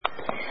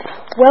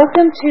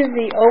Welcome to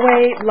the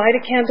OA Light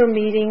a Candle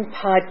Meeting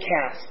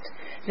podcast.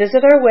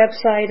 Visit our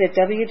website at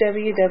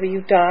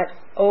www.oala.org.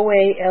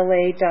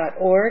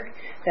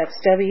 That's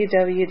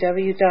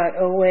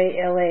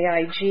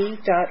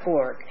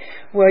www.oalaig.org,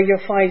 where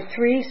you'll find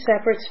 3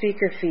 separate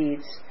speaker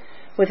feeds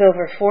with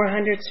over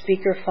 400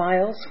 speaker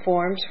files,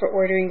 forms for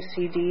ordering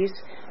CDs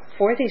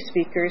for these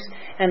speakers,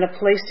 and a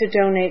place to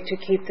donate to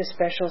keep the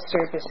special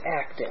service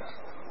active.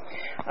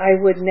 I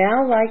would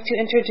now like to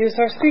introduce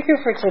our speaker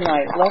for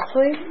tonight.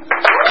 Leslie?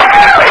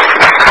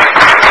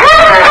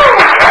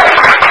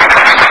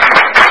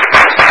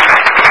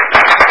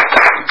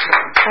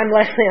 I'm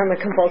Leslie. I'm a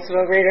compulsive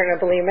overeater and a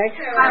bulimic.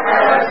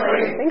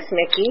 Thanks,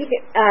 Mickey.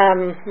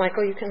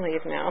 Michael, you can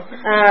leave now.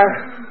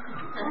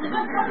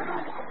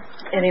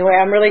 Anyway,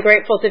 I'm really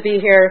grateful to be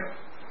here.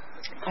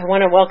 I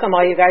want to welcome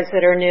all you guys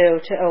that are new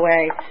to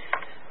OA.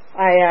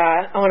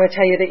 I want to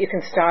tell you that you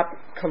can stop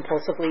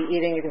compulsively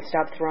eating, you can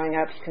stop throwing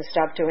up, you can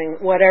stop doing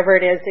whatever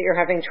it is that you're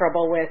having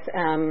trouble with,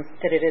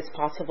 that it is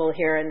possible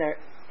here, and there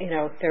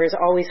is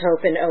always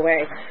hope in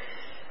OA.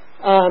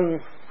 I'm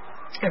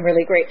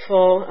really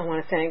grateful. I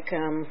want to thank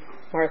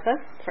Martha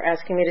for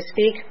asking me to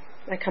speak.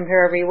 I come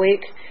here every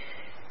week,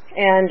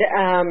 and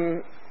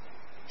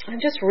I'm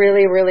just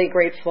really, really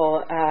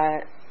grateful.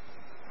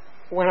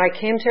 When I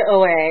came to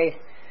OA,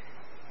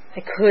 I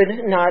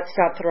could not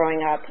stop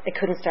throwing up. I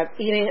couldn't stop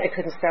eating. I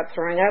couldn't stop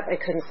throwing up. I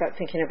couldn't stop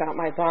thinking about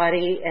my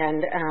body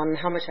and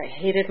how much I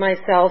hated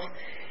myself.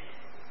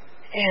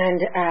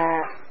 And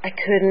I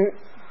couldn't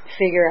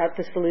figure out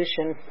the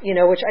solution,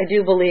 which I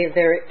do believe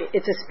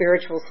it's a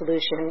spiritual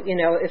solution.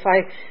 If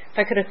I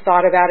could have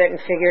thought about it and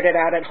figured it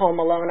out at home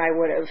alone, I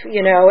would have,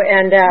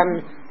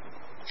 and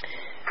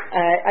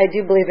I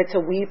do believe it's a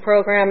we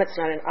program. It's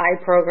not an I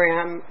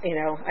program.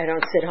 I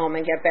don't sit home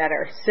and get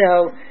better.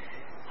 So,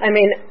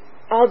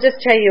 I'll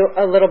just tell you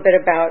a little bit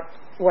about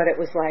what it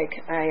was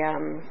like. I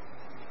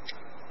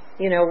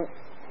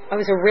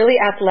was a really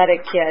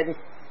athletic kid.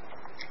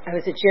 I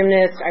was a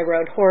gymnast. I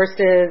rode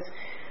horses.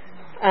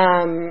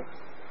 And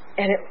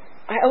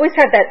I always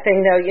had that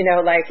thing, though,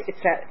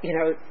 it's that,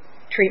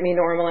 treat me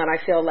normal and I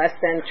feel less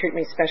than, treat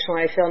me special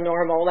and I feel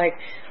normal. Like,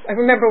 I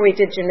remember we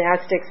did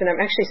gymnastics, and I'm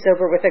actually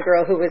sober with a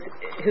girl who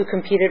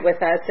competed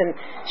with us, and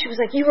she was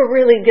like, "You were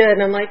really good."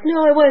 And I'm like,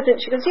 "No, I wasn't."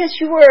 She goes, "Yes,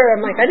 you were."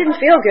 I'm like, "I didn't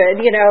feel good,"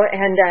 and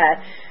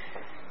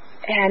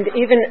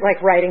even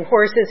like riding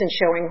horses and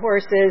showing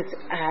horses,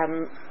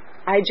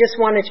 I just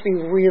wanted to be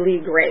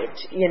really great,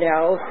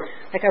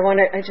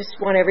 I just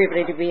want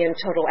everybody to be in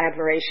total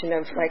admiration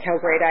of like how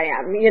great I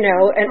am,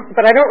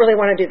 but I don't really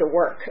want to do the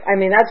work.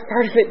 That's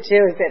part of it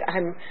too, is that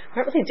I'm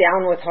not really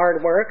down with hard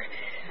work.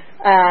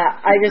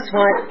 I just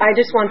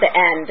want the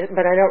end,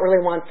 but I don't really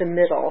want the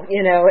middle,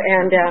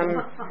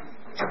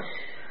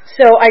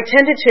 so I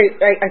tended to,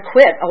 I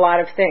quit a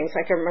lot of things.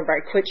 Like I remember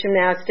I quit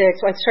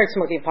gymnastics. Well, I started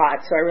smoking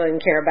pot, so I really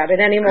didn't care about it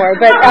anymore,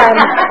 but,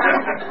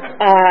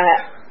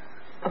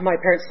 my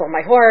parents stole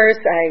my horse.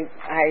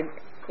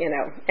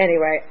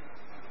 Anyway,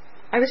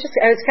 I was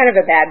kind of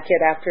a bad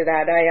kid after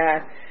that.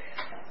 I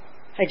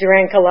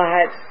drank a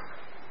lot.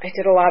 I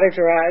did a lot of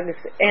drugs,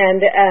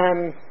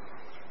 and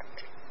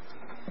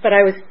but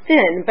I was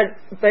thin. But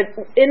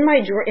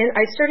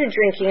I started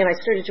drinking, and I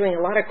started doing a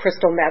lot of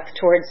crystal meth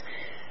towards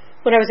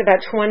when I was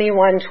about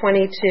 21,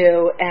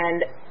 22,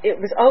 and it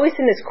was always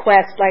in this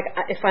quest, like,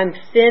 if I'm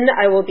thin,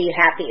 I will be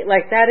happy.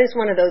 Like, that is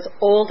one of those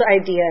old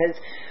ideas,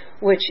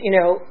 which,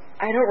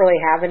 I don't really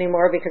have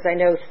anymore, because I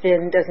know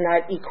thin does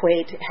not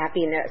equate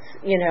happiness,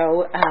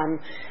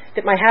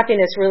 that my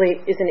happiness really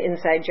is an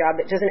inside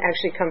job. It doesn't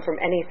actually come from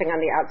anything on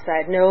the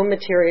outside. No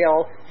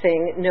material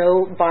thing,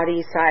 no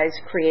body size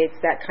creates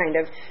that kind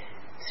of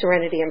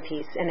serenity and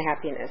peace and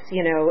happiness,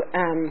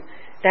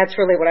 That's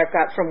really what I've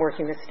got from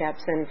working the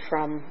steps, and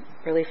from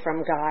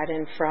God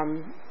and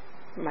from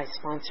my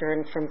sponsor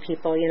and from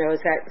people,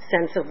 is that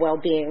sense of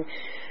well-being.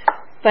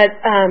 But,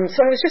 so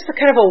I was just a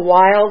kind of a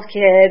wild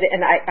kid,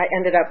 and I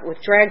ended up with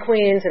drag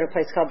queens in a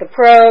place called The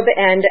Probe,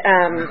 and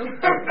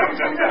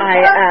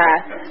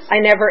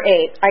I never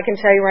ate. I can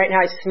tell you right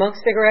now, I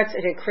smoked cigarettes, I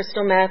did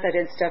crystal meth, I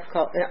did stuff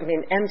called,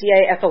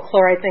 MDA, ethyl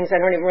chloride things, I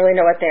don't even really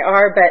know what they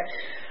are,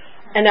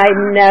 and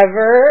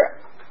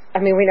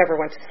we never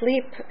went to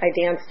sleep. I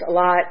danced a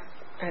lot.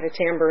 I had a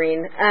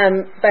tambourine.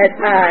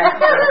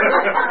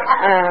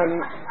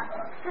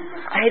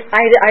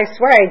 I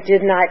swear I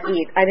did not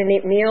eat. I didn't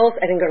eat meals.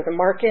 I didn't go to the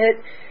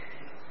market.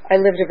 I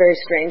lived a very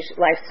strange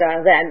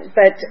lifestyle then.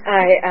 But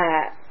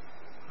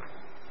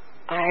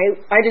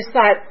I just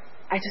thought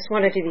I just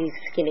wanted to be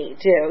skinny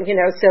too,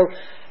 So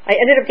I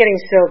ended up getting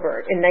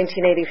sober in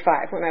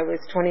 1985 when I was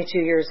 22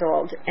 years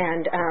old.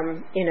 And,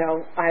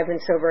 I've been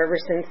sober ever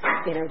since,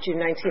 June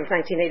 19th,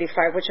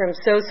 1985, which I'm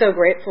so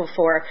grateful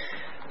for.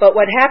 But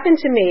what happened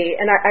to me,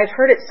 and I've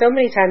heard it so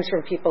many times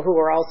from people who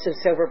were also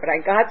sober, but I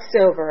got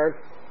sober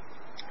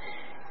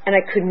and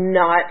I could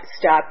not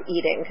stop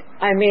eating.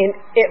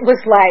 It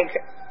was like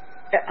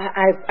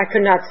I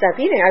could not stop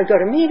eating. I would go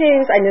to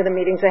meetings. I knew the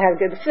meetings that had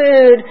good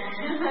food.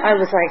 I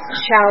was like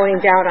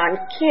chowing down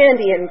on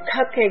candy and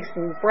cupcakes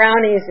and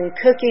brownies and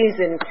cookies,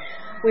 and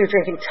we were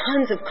drinking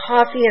tons of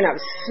coffee, and I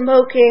was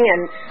smoking,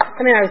 and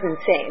I mean, I was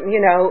insane,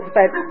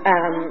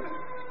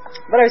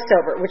 but I was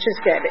sober, which is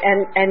good.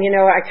 And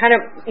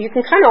you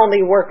can kind of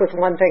only work with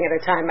one thing at a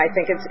time. I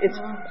think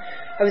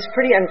I was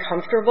pretty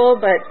uncomfortable,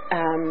 but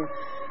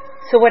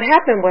so what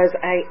happened was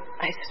I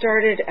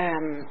started.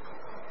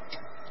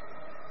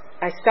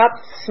 I stopped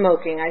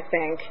smoking, I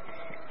think,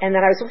 and then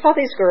I was with all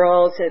these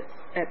girls at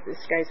this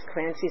guy's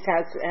Clancy's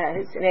house,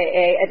 who's in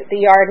AA, at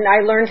the yard, and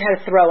I learned how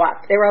to throw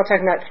up. They were all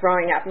talking about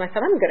throwing up, and I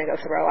thought, I'm going to go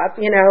throw up,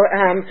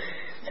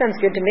 sounds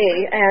good to me,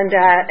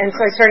 and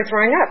so I started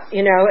throwing up,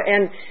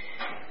 and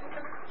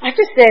I have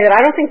to say that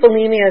I don't think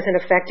bulimia is an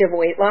effective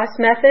weight loss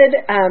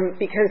method,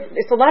 because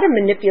it's a lot of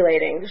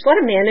manipulating. There's a lot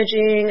of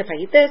managing. If I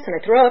eat this and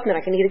I throw up, then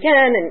I can eat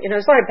again, and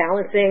there's a lot of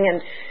balancing, and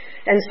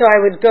so I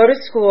would go to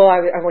school.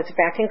 I was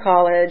back in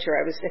college, or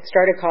I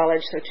started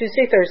college. So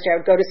Tuesday, Thursday, I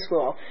would go to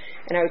school,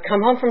 and I would come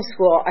home from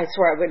school. I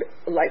swear,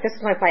 this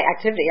is like my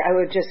activity. I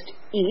would just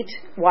eat,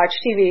 watch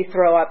TV,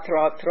 throw up,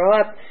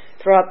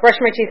 brush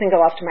my teeth, and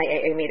go off to my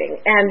AA meeting.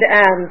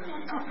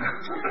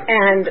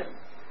 And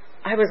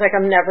I was like,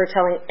 I'm never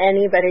telling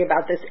anybody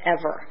about this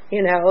ever,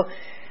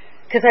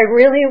 because I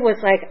really was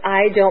like,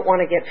 I don't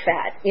want to get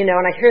fat, and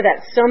I hear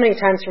that so many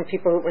times from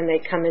people when they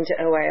come into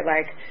OA,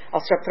 like,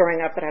 I'll stop throwing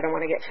up, but I don't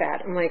want to get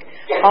fat. I'm like,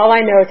 all I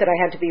know is that I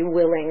had to be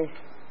willing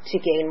to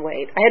gain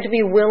weight. I had to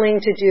be willing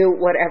to do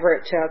whatever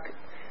it took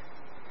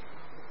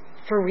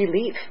for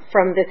relief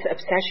from this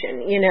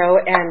obsession, and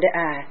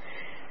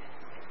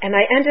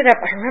I ended up,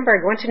 I remember I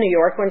went to New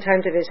York one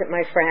time to visit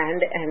my friend,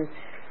 and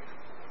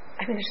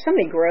I mean, there's so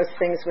many gross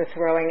things with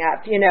throwing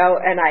up, and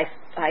I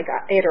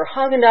ate her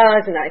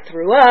Haagen-Dazs, and I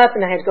threw up,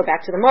 and I had to go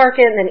back to the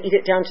market and then eat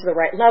it down to the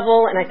right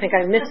level, and I think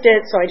I missed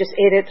it, so I just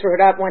ate it, threw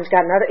it up, once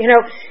got another, it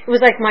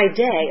was like my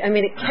day. I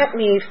mean, it kept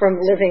me from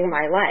living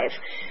my life.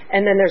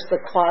 And then there's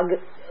the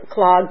clogged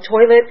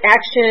toilet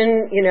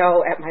action,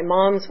 at my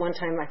mom's one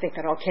time. I think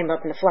that all came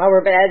up in the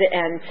flower bed,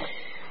 and,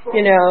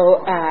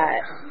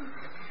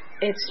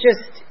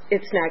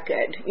 it's not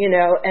good,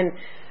 and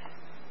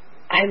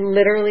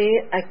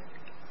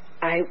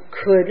I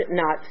could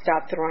not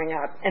stop throwing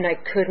up, and I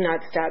could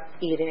not stop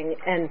eating.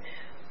 And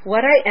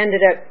what I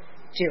ended up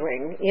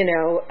doing,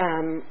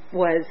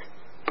 was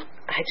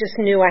I just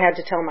knew I had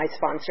to tell my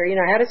sponsor.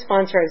 I had a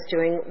sponsor. I was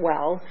doing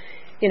well.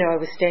 I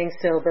was staying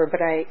sober,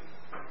 but I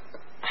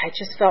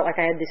just felt like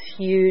I had this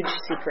huge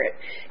secret.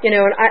 And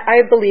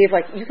I believe,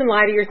 like, you can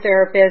lie to your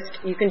therapist,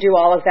 you can do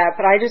all of that,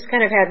 but I just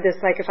kind of had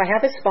this, like, if I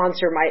have a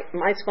sponsor,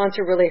 my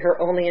sponsor really, her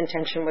only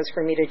intention was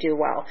for me to do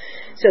well.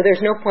 So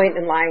there's no point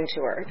in lying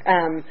to her.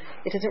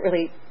 It doesn't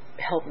really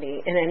help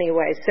me in any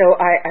way. So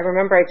I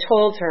remember I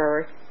told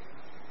her,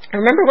 I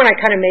remember when I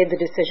kind of made the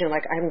decision,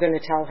 like, I'm going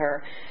to tell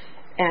her.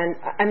 And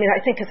I mean, I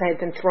think because I had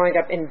been throwing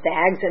up in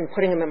bags and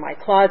putting them in my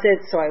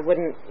closet so I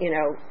wouldn't,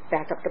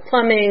 back up the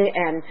plumbing,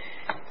 and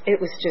it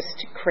was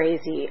just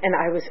crazy. And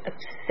I was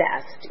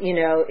obsessed,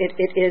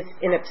 it is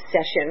an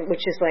obsession,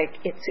 which is like,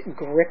 it's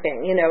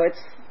gripping,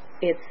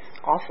 it's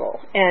awful.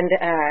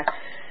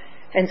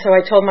 And so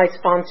I told my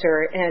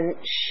sponsor, and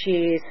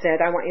she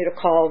said, I want you to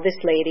call this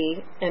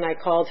lady. And I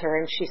called her,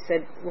 and she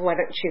said, why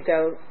don't you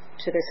go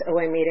to this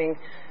OA meeting?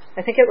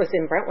 I think it was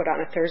in Brentwood on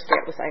a Thursday.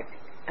 It was like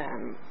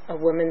a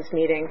women's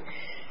meeting.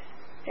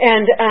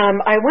 And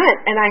I went,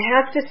 and I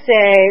have to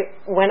say,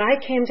 when I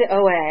came to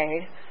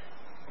OA,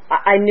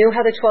 I knew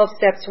how the 12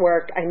 steps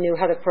worked. I knew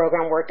how the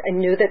program worked. I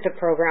knew that the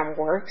program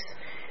works.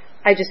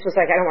 I just was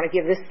like, I don't want to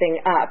give this thing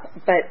up.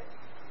 But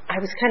I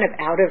was kind of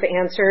out of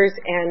answers,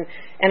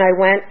 and I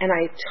went, and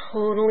I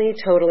totally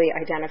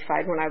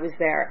identified when I was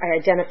there. I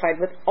identified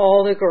with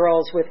all the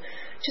girls, with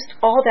just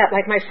all that.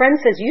 Like my friend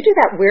says, you do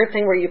that weird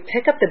thing where you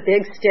pick up the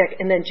big stick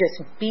and then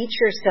just beat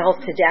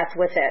yourself to death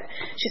with it.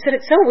 She said,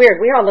 it's so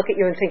weird. We all look at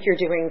you and think you're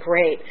doing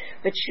great,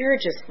 but you're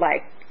just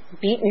like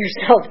beating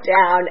yourself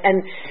down.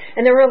 And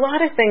there were a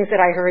lot of things that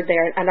I heard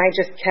there, and I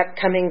just kept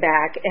coming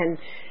back, and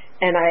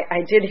I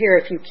did hear,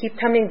 if you keep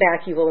coming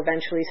back, you will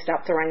eventually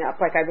stop throwing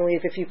up. Like, I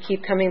believe if you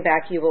keep coming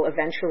back, you will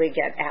eventually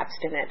get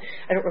abstinent.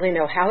 I don't really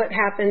know how it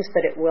happens,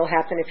 but it will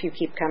happen if you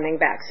keep coming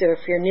back. So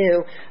if you're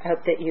new, I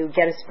hope that you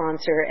get a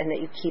sponsor and that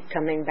you keep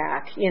coming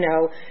back,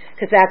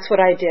 because that's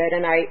what I did.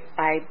 And I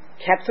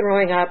kept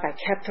throwing up.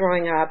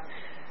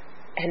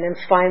 And then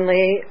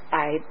finally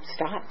I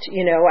stopped.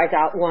 I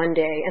got one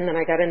day, and then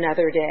I got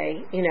another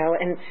day,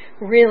 and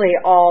really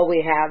all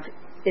we have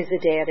is a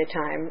day at a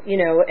time,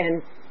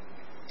 and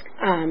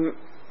I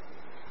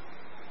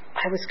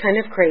was kind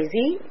of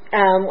crazy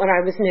when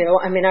I was new.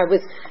 I mean, I was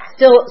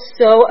still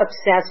so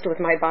obsessed with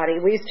my body.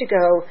 We used to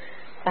go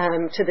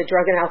to the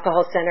Drug and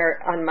Alcohol Center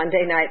on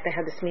Monday night. They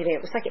had this meeting.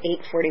 It was like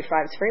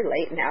 8:45. It's very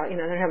late now. They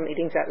don't have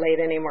meetings that late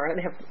anymore.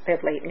 They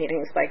have late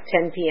meetings like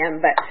 10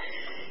 p.m. But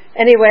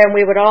Anyway, and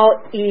we would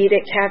all eat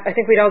at I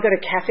think we'd all go to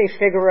Cafe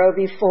Figaro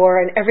before,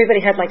 and everybody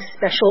had like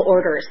special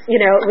orders. You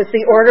know,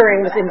 the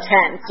ordering was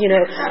intense. You know,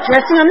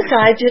 dressing on the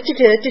side, you know,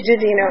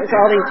 it was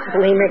all these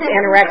bulimic,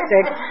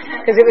 anorexic,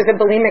 because it was a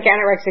bulimic,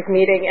 anorexic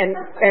meeting,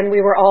 and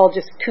we were all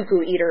just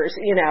cuckoo eaters.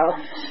 You know,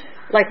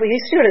 like we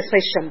used to go to this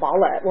place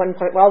Shambhala at one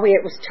point. All we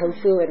ate was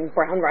tofu and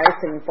brown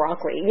rice and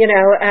broccoli. You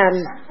know,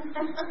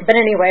 but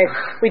anyway,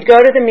 we'd go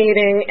to the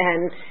meeting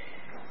and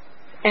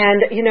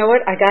you know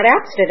what? I got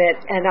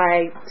abstinent, and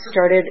I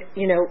started,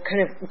 you know,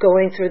 kind of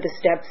going through the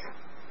steps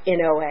in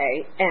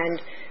OA.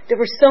 And there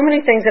were so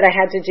many things that I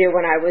had to do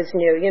when I was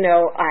new. You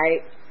know,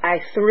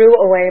 I threw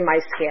away my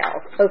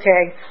scale.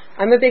 Okay,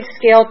 I'm a big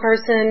scale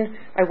person.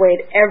 I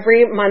weighed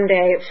every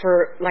Monday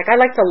I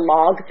like to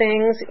log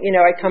things. You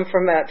know, I come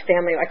from a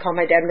family. I call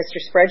my dad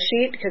Mr.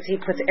 Spreadsheet because he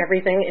puts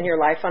everything in your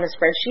life on a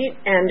spreadsheet.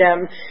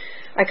 And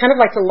I kind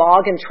of like to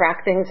log and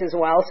track things as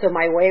well, so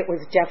my weight was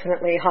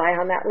definitely high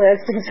on that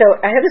list. And so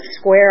I had a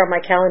square on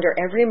my calendar.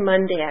 Every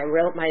Monday I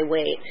wrote my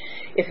weight.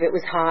 If it was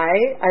high,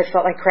 I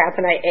felt like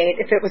crap and I ate.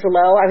 If it was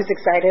low, I was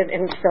excited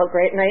and felt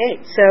great and I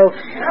ate. So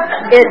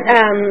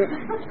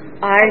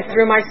I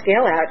threw my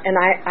scale out, and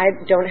I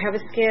don't have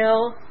a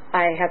scale.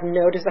 I have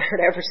no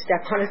desire to ever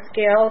step on a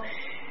scale,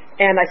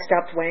 and I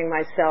stopped weighing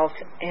myself.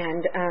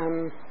 And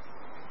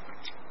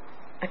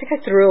I think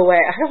I threw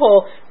away,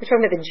 we're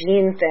talking about the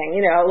jean thing,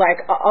 you know,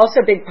 like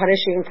also a big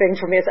punishing thing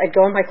for me is I'd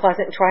go in my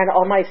closet and try on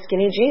all my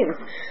skinny jeans,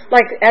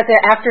 like at the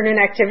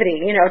afternoon activity,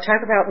 you know, talk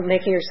about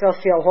making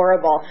yourself feel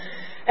horrible.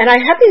 And I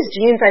had these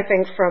jeans, I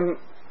think, from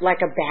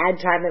like a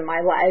bad time in my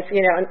life,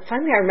 you know, and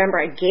finally I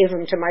remember I gave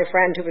them to my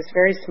friend who was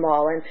very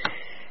small, and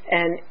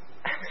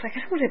I was like,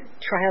 I don't want to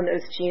try on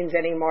those jeans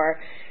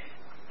anymore.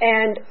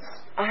 And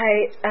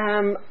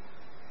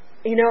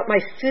you know,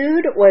 my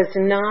food was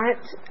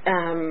not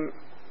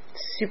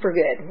super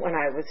good when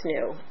I was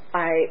new.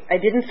 I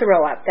didn't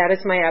throw up. That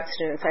is my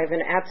abstinence. I've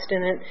been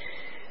abstinent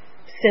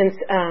since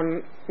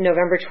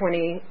November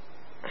 20.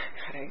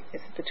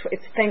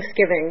 It's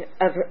Thanksgiving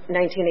of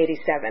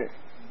 1987.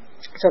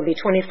 So I'll be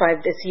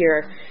 25 this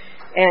year.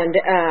 And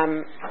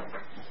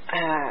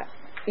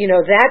you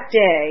know, that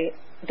day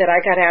that I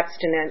got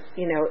abstinent,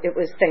 you know, it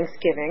was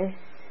Thanksgiving.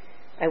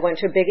 I went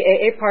to a big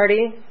AA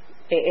party.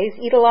 AAs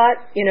eat a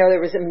lot. You know, there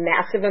was a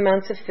massive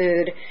amounts of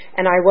food,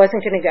 and I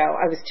wasn't going to go.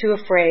 I was too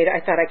afraid. I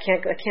thought I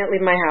can't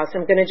leave my house.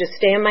 I'm going to just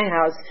stay in my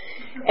house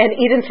and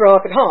eat and throw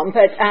up at home.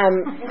 But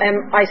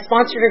and I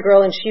sponsored a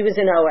girl, and she was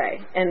in OA,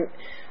 and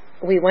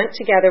we went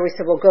together. We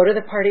said, we'll go to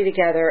the party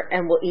together,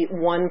 and we'll eat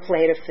one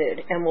plate of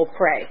food, and we'll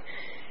pray.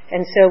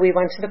 And so we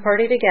went to the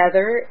party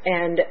together,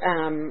 and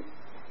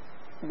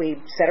we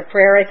said a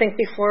prayer, I think,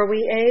 before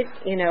we ate.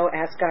 You know,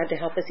 asked God to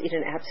help us eat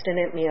an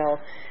abstinent meal.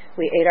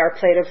 We ate our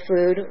plate of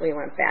food. We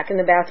went back in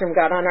the bathroom,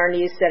 got on our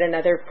knees, said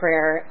another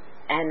prayer,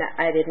 and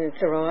I didn't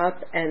throw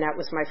up, and that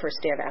was my first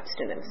day of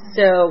abstinence.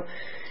 So,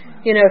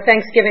 you know,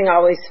 Thanksgiving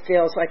always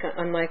feels like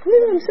I'm like,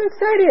 woo, I'm so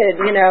excited,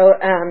 you know,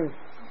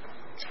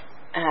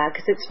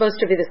 because it's supposed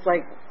to be this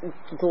like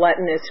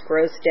gluttonous,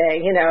 gross day,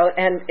 you know,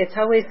 and it's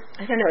always,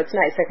 I don't know, it's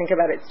nice. I think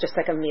about it, it's just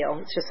like a meal.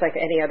 It's just like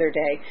any other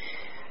day.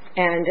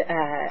 And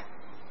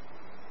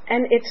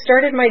it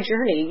started my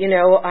journey, you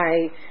know.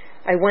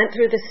 I went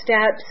through the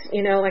steps,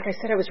 you know, like I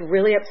said, I was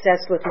really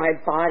obsessed with my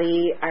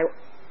body. I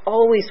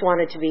always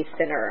wanted to be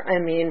thinner. I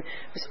mean,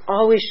 I was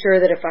always sure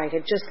that if I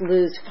could just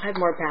lose 5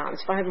 more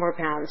pounds,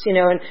 you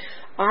know, and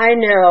I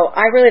know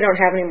I really don't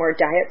have any more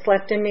diets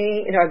left in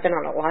me. You know, I've been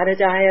on a lot of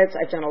diets.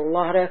 I had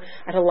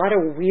a lot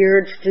of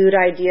weird food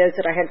ideas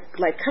that I had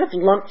like kind of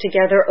lumped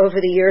together over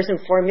the years and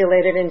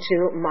formulated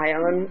into my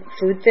own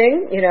food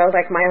thing, you know,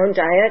 like my own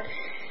diet.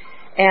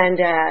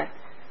 And,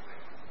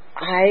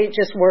 I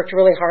just worked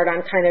really hard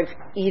on kind of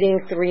eating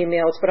 3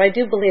 meals, but I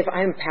do believe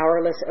I'm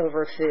powerless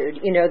over food.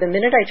 You know, the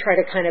minute I try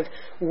to kind of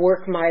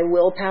work my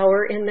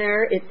willpower in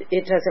there,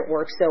 it doesn't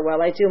work so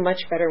well. I do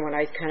much better when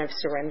I kind of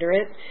surrender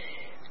it.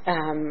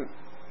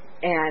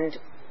 And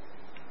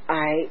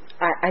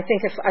I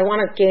think if I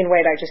want to gain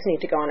weight, I just need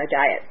to go on a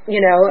diet,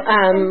 you know,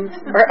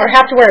 or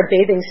have to wear a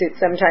bathing suit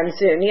sometime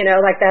soon, you know,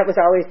 like that was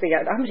always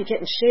I'm going to get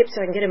in shape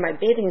so I can get in my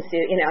bathing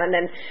suit, you know, and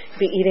then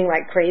be eating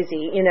like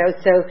crazy, you know,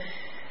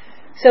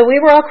 So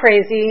we were all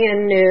crazy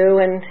and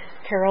new, and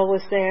Carol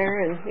was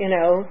there, and, you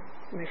know,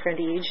 my friend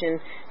Ege, and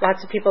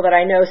lots of people that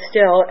I know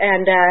still,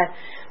 and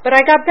but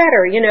I got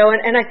better, you know,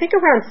 and I think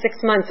around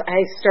 6 months I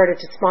started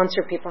to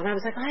sponsor people, and I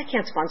was like, I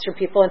can't sponsor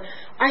people, and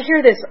I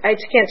hear this, I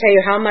just can't tell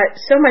you how much,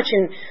 so much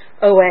in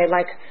OA,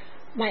 like,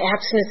 my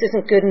abstinence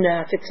isn't good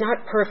enough, it's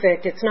not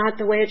perfect, it's not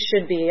the way it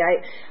should be.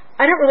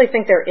 I don't really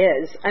think there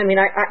is. I mean,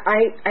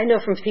 I know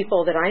from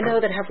people that I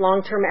know that have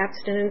long-term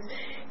abstinence,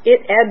 it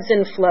ebbs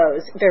and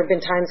flows. There have been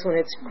times when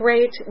it's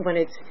great, when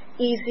it's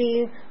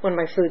easy, when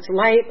my food's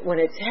light, when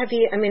it's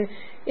heavy. I mean,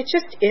 it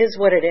just is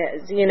what it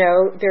is. You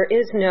know, there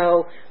is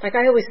no, like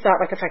I always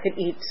thought, like if I could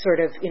eat sort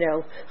of, you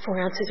know,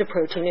 4 ounces of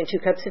protein and 2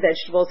 cups of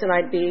vegetables, and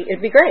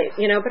it'd be great,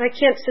 you know, but I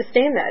can't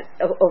sustain that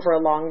over a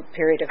long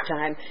period of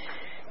time.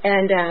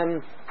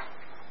 And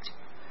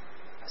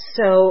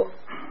so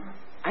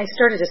I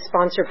started to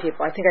sponsor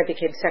people. I think I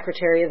became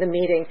secretary of the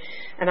meeting.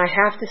 And I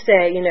have to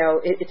say,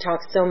 it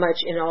talks so much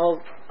in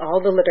all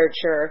the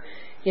literature,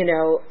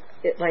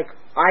 like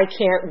I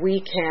can't,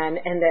 we can,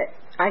 and that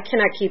I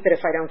cannot keep it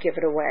if I don't give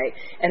it away.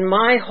 And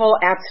my whole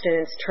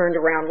abstinence turned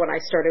around when I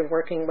started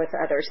working with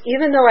others,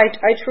 even though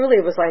I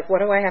truly was like, what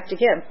do I have to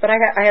give? But I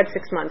had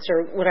 6 months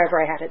or whatever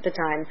I had at the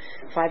time,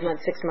 5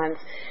 months, 6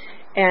 months.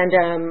 And,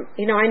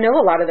 I know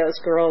a lot of those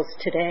girls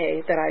today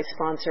that I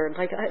sponsored.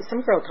 Like,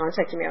 some girl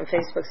contacted me on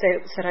Facebook,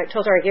 said I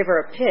told her I gave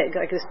her a pig,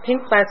 like this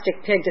pink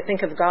plastic pig to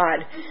think of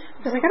God.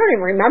 I was like, I don't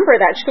even remember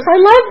that. She goes, I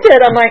loved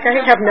it. I'm like, I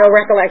have no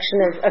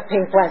recollection of a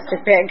pink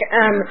plastic pig.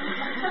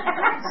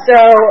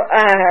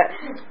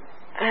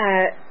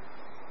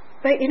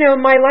 But,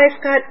 my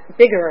life got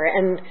bigger,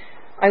 and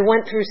I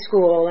went through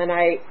school, and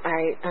I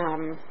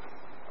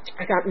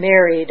got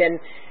married, and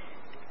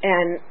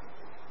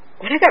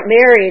when I got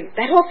married,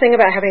 that whole thing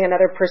about having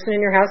another person in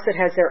your house that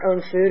has their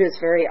own food is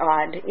very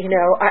odd,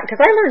 because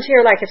I learned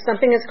here, like, if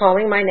something is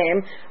calling my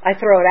name, I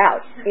throw it out,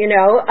 and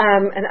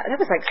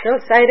that was, like, so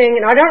exciting.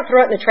 I don't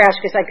throw it in the trash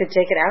because I could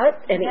take it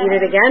out and eat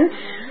it again,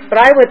 but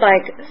I would,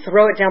 like,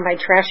 throw it down my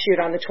trash chute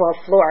on the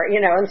 12th floor,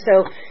 and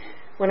so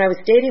when I was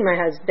dating my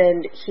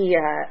husband,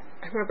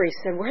 I remember he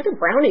said, where are the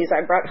brownies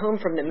I brought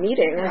home from the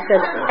meeting? I said,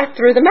 I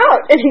threw them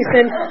out. And he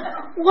said,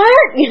 what?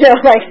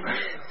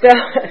 So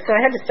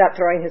I had to stop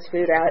throwing his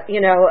food out,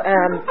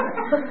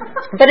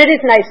 but it is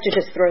nice to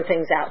just throw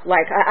things out.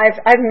 Like,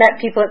 I've met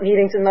people at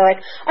meetings and they're like,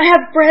 I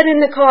have bread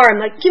in the car.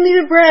 I'm like, give me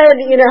the bread,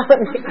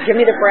 give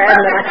me the bread,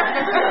 and then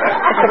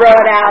I throw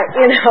it out,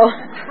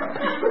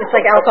 It's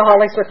like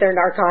alcoholics with their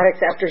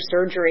narcotics after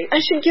surgery. I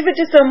should give it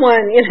to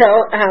someone,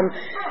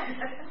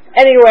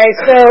 Anyway,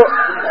 so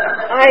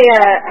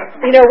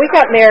we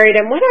got married,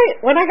 and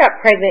when I got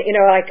pregnant,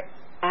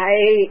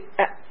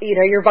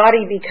 your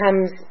body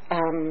becomes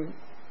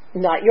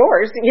not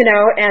yours,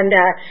 and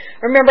I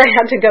remember I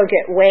had to go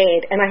get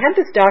weighed, and I had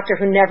this doctor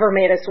who never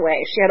made us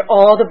weigh. She had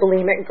all the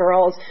bulimic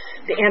girls,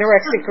 the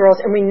anorexic girls,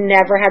 and we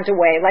never had to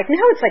weigh. Like,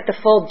 now it's like the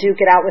full duke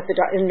it out with the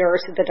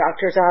nurse at the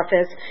doctor's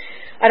office.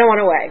 I don't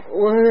want to weigh.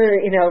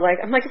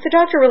 I'm like, if the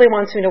doctor really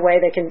wants me to weigh,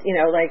 they can,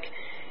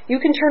 you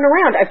can turn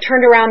around. I've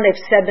turned around.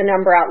 They've said the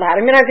number out loud.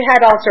 I mean, I've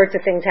had all sorts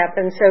of things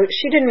happen. So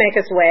she didn't make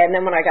us weigh. And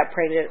then when I got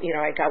pregnant,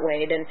 I got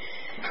weighed, and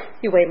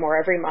you weigh more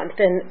every month.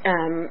 And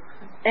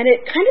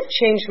it kind of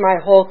changed my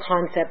whole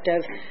concept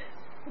of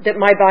that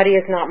my body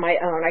is not my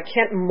own. I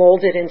can't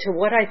mold it into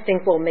what I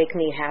think will make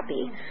me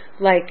happy.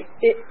 Like,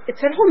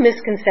 it's that whole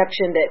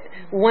misconception that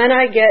when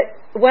I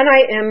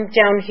am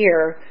down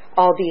here,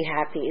 I'll be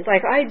happy.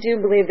 Like, I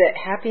do believe that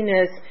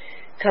happiness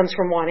comes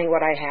from wanting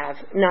what I have,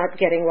 not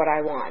getting what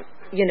I want.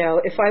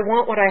 If I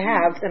want what I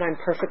have, then I'm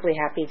perfectly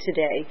happy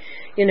today,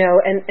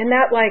 and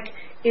that, like,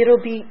 it'll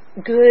be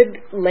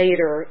good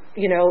later,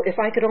 if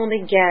I could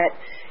only get,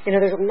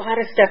 there's a lot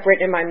of stuff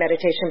written in my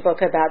meditation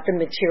book about the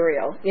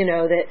material,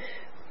 that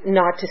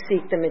not to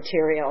seek the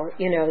material,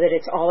 that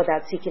it's all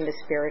about seeking the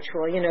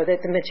spiritual,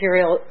 that the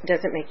material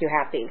doesn't make you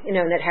happy, and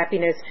that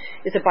happiness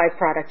is a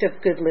byproduct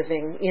of good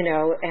living,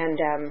 and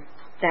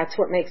that's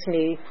what makes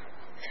me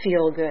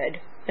feel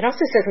good. It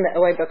also says in the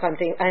OA book on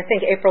I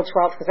think April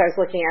 12th, because I was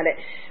looking at it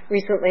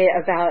recently,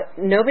 about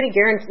nobody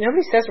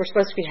says we're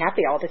supposed to be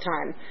happy all the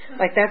time.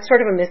 Like, that's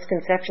sort of a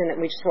misconception that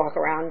we just walk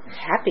around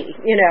happy,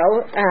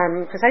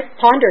 because I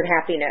pondered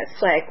happiness,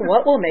 like,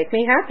 what will make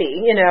me happy,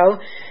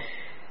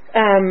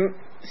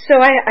 So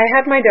I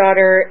had my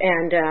daughter,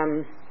 and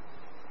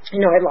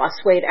I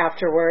lost weight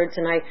afterwards,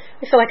 and I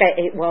feel like I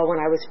ate well when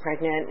I was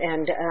pregnant,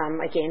 and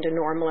I gained a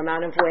normal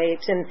amount of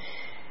weight,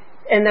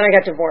 and then I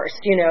got divorced,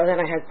 then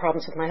I had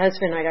problems with my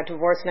husband. I got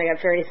divorced, and I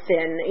got very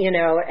thin,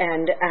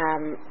 and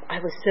I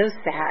was so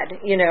sad,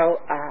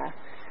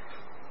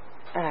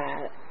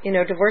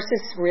 divorce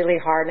is really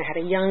hard, and I had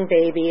a young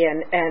baby,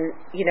 and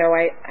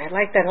I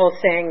like that whole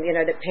saying,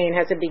 that pain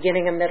has a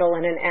beginning, a middle,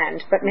 and an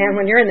end. But man,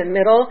 when you're in the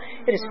middle,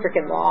 it is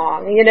freaking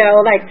long,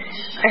 like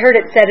I heard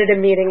it said at a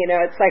meeting,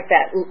 it's like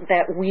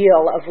that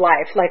wheel of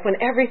life. Like, when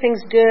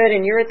everything's good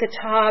and you're at the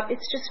top,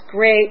 it's just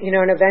great,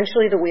 and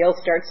eventually the wheel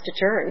starts to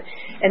turn.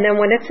 And then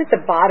when it's at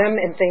the bottom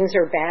and things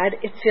are bad,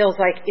 it feels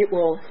like it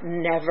will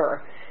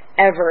never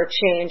ever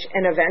change,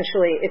 and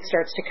eventually it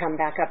starts to come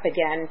back up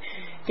again,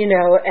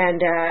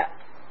 and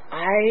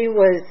I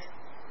was,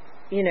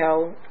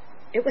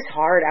 it was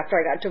hard after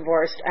I got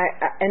divorced,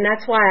 and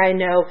that's why I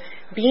know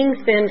being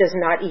thin does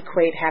not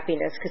equate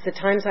happiness, because the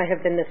times I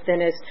have been the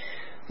thinnest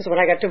was when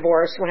I got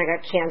divorced, when I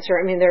got cancer.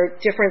 I mean, there are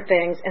different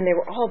things, and they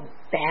were all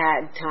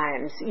bad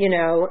times,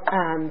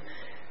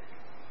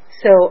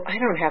 so I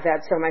don't have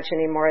that so much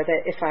anymore,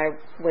 that if I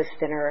was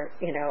thinner,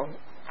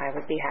 I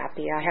would be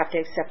happy. I have to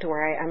accept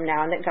where I am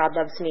now, and that God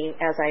loves me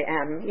as I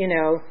am,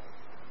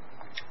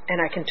 and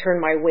I can turn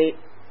my weight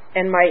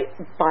and my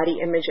body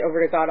image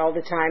over to God all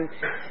the time.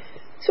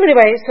 So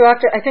anyway,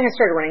 after, I think I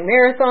started running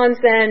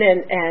marathons then,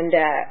 and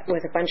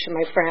with a bunch of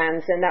my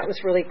friends, and that was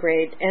really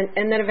great.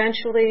 And then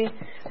eventually,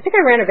 I think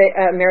I ran a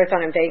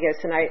marathon in Vegas,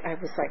 and I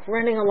was like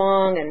running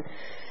along, and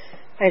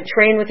I had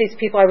trained with these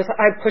people. I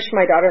pushed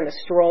my daughter in the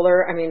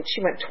stroller. I mean, she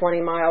went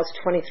 20 miles,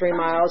 23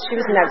 miles. She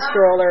was in that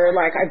stroller.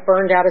 Like, I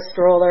burned out a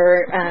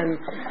stroller. I'm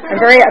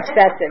very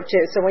obsessive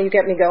too. So when you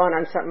get me going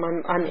on something,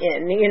 I'm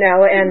in,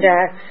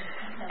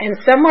 and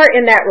somewhere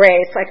in that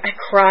race, like, I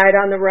cried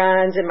on the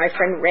runs, and my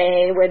friend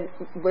Ray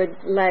would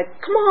like,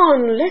 come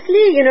on,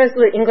 Leslie, his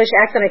English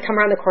accent. I'd come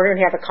around the corner and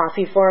he'd have a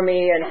coffee for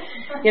me, and,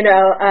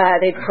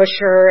 they'd push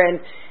her, and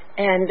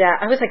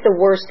I was like the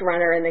worst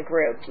runner in the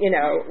group,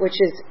 which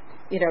is,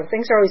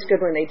 things are always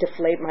good when they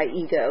deflate my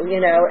ego,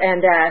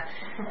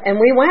 and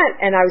we went,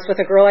 and I was with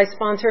a girl I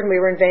sponsored, and we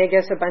were in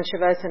Vegas, a bunch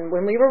of us, and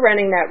when we were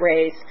running that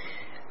race,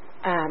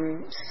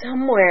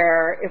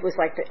 somewhere, it was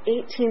like the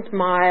 18th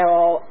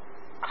mile,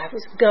 I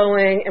was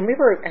going, and we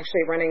were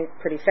actually running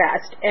pretty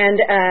fast, and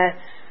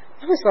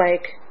I was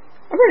like,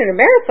 I'm running a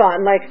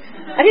marathon. Like,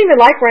 I didn't even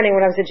like running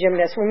when I was a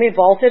gymnast. When we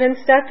vaulted and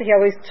stuff, he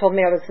always told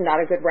me I was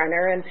not a good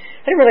runner, and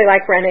I didn't really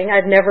like running.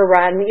 I'd never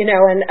run,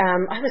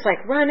 and I was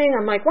like running.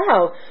 I'm like,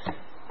 wow,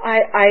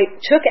 I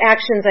took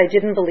actions I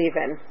didn't believe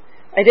in.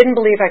 I didn't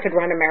believe I could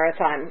run a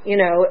marathon,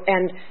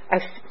 and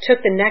I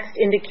took the next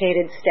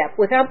indicated step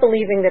without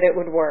believing that it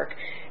would work.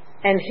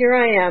 And here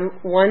I am,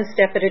 one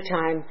step at a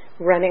time,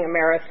 running a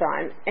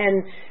marathon.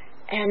 And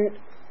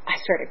I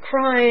started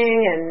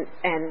crying,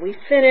 and we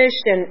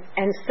finished,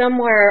 and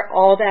somewhere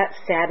all that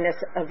sadness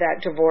of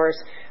that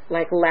divorce,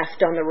 like,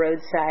 left on the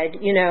roadside,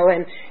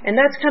 and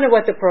that's kind of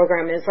what the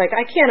program is. Like,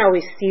 I can't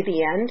always see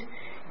the end,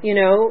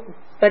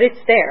 but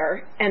it's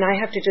there, and I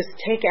have to just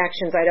take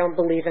actions I don't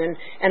believe in,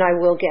 and I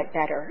will get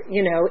better.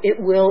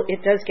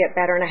 It does get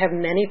better, and I have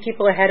many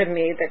people ahead of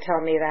me that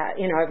tell me that.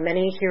 I have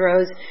many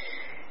heroes.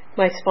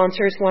 My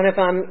sponsor is one of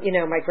them.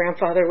 My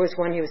grandfather was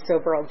one. He was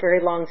sober a very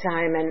long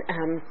time, and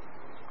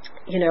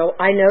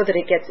I know that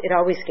it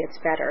always gets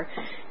better,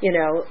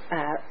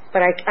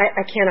 but I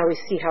can't always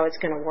see how it's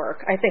going to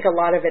work. I think a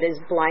lot of it is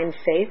blind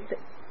faith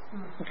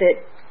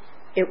that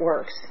it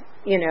works,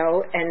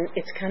 and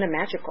it's kind of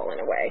magical in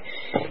a way,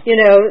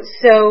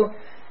 so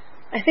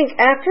I think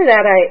after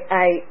that,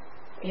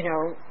 I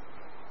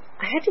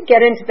had to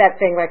get into that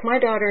thing. Like, my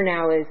daughter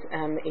now is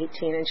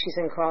 18 and she's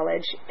in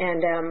college,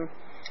 and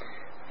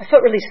I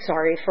felt really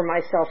sorry for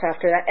myself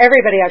after that.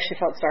 Everybody actually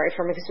felt sorry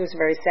for me because it was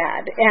very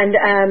sad. And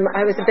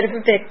I was a bit of a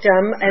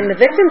victim. And the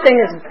victim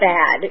thing is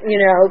bad,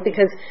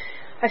 because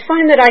I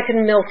find that I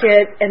can milk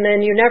it, and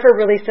then you never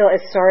really feel as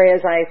sorry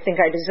as I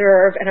think I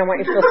deserve, and I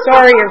want you to feel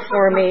sorrier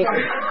for me.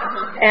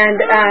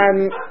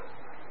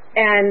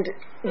 And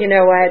you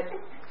know what?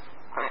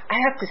 I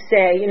have to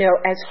say,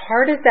 as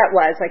hard as that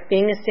was, like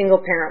being a single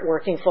parent,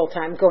 working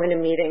full-time, going to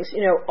meetings,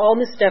 all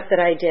the stuff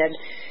that I did,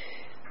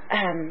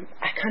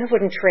 I kind of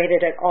wouldn't trade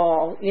it at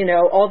all.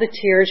 All the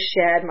tears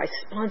shed. My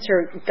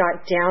sponsor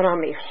got down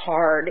on me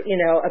hard,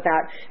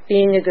 about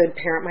being a good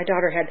parent. My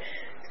daughter had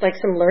like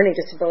some learning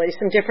disabilities,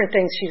 some different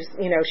things.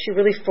 She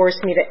really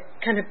forced me to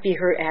kind of be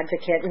her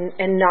advocate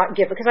and not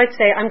give it. Because I'd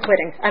say, I'm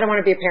quitting. I don't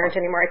want to be a parent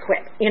anymore. I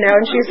quit.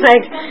 And she's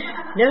like,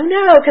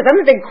 no, because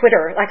I'm a big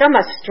quitter. Like, I'm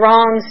a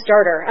strong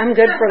starter. I'm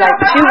good for like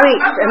 2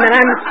 weeks, and then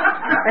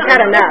I've had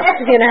enough.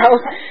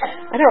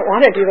 I don't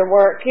want to do the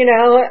work.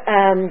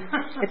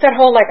 It's that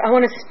whole like, I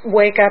want to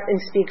wake up and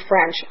speak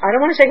French. I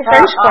don't want to take a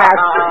French class.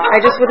 I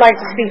just would like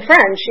to speak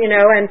French.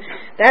 And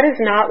that is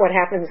not what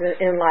happens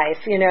in life.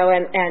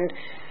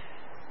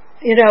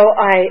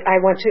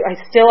 I've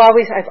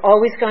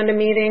always gone to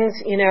meetings,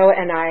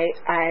 and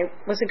I'm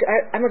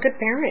a good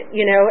parent,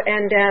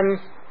 and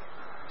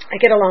I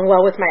get along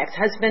well with my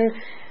ex-husband,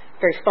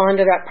 very fond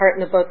of that part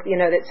in the book,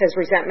 that says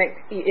resentment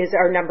is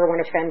our number one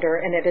offender,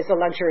 and it is a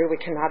luxury we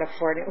cannot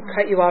afford. It will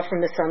cut you off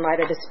from the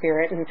sunlight of the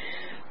spirit, and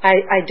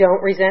I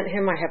don't resent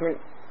him.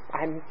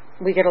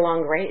 We get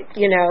along great,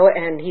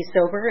 and he's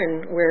sober,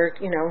 and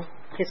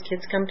his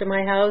kids come to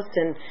my house,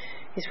 and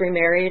he's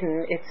remarried,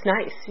 and it's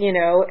nice,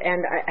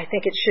 and I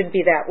think it should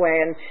be that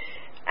way. And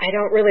I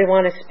don't really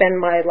want to spend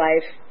my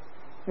life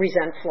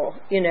resentful,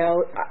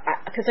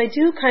 because I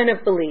do kind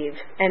of believe,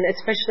 and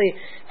especially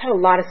had a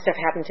lot of stuff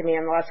happen to me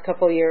in the last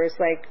couple of years,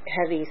 like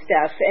heavy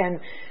stuff, and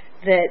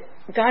that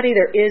God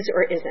either is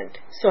or isn't.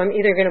 So I'm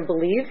either going to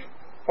believe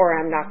or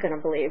I'm not going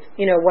to believe.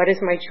 What is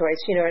my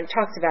choice? And it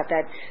talks about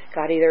that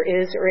God either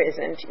is or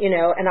isn't,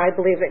 and I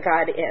believe that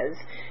God is.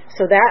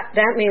 So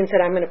that means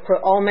that I'm going to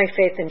put all my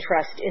faith and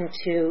trust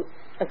into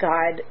a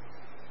God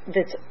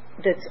that's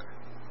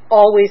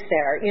always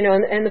there,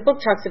 and the book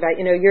talks about,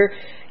 your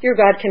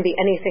God can be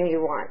anything you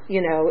want,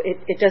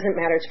 it doesn't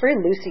matter. It's very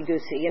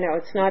loosey-goosey,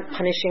 it's not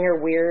punishing or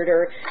weird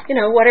or,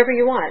 whatever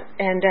you want.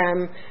 And,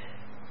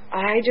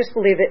 I just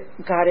believe that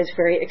God is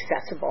very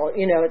accessible.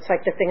 It's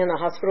like the thing in the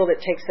hospital that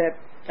takes the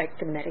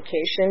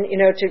medication,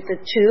 to the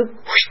tube,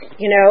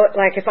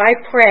 like if I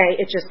pray,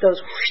 it just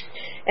goes,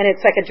 and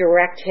it's like a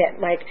direct hit,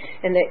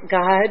 and that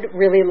God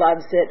really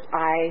loves that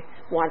I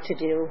want to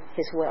do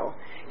His will.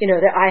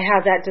 That I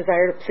have that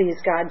desire to please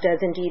God, does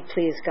indeed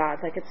please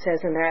God, like it says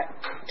in that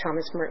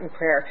Thomas Merton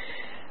prayer.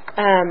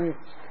 And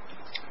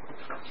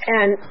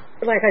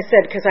like I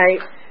said, because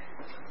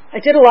I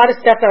did a lot of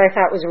stuff that I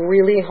thought was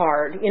really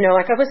hard,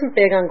 like I wasn't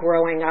big on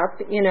growing up,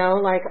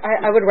 like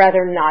I would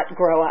rather not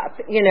grow up,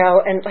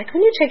 and like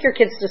when you take your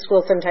kids to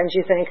school, sometimes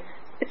you think,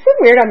 it's so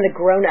weird I'm the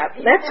grown up.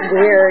 That's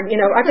weird,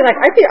 I'd be like,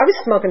 I was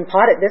smoking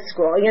pot at this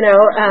school, we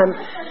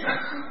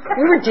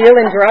were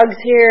dealing drugs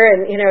here,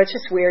 and, it's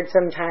just weird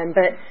sometimes,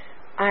 but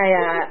I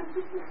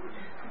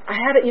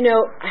had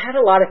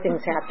a lot of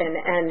things happen,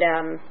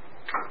 and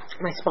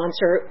my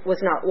sponsor was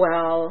not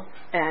well,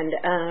 and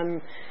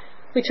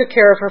we took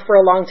care of her for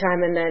a long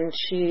time, and then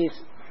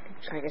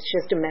I guess she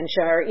has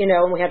dementia,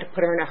 and we had to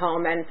put her in a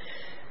home, and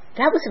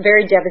that was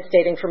very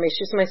devastating for me.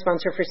 She was my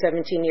sponsor for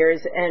 17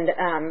 years, and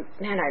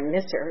man, I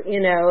miss her,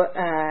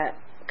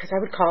 because I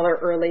would call her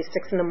early,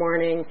 6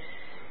 a.m.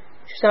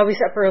 She's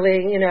always up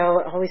early,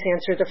 always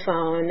answered the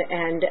phone,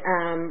 and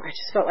I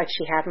just felt like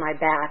she had my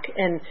back,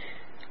 and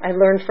I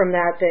learned from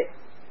that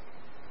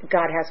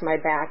God has my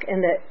back,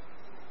 and that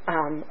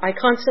I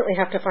constantly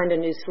have to find a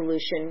new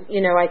solution.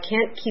 I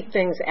can't keep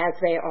things as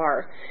they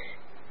are.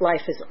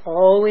 Life is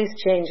always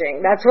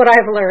changing. That's what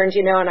I've learned,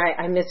 and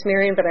I miss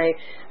Miriam, but I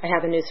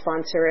have a new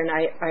sponsor, and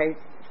I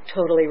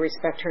totally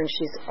respect her, and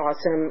she's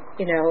awesome,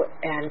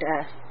 and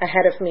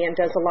ahead of me and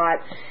does a lot.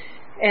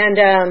 And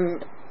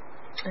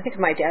I think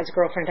my dad's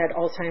girlfriend had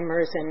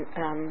Alzheimer's,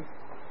 and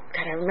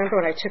God, I remember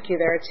when I took you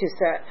there at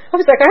Tusa, I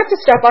was like, I have to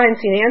stop by and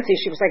see Nancy.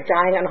 She was like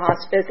dying on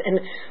hospice. And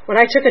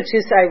when I took her to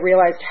Tusa, I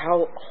realized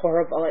how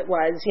horrible it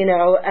was,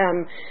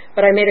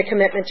 but I made a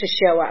commitment to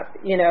show up,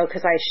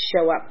 because I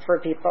show up for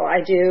people.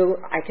 I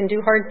can do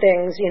hard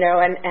things,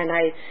 and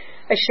I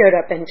showed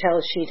up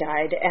until she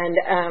died. And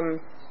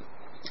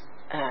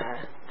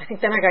I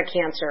think then I got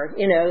cancer,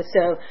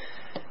 so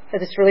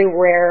this really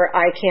rare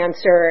eye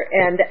cancer.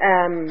 And,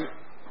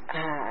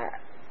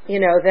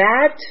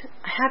 that,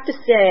 I have to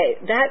say,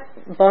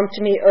 that bumped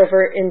me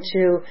over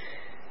into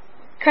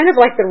kind of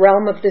like the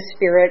realm of the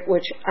spirit,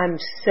 which I'm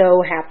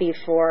so happy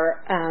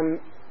for,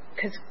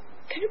 because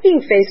kind of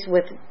being faced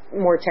with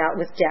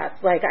with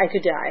death, like I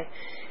could die.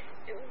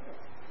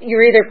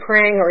 You're either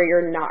praying or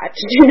you're not,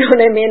 do you know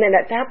what I mean? And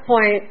at that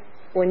point,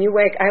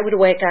 I would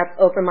wake up,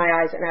 open my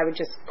eyes, and I would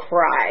just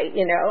cry,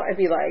 I'd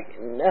be like,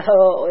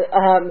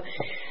 no,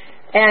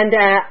 and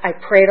I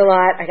prayed a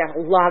lot. I got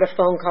a lot of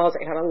phone calls.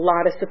 I got a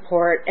lot of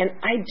support. And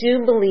I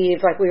do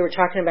believe, like we were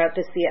talking about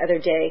this the other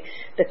day,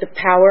 that the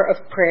power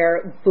of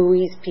prayer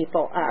buoys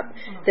people up.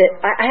 That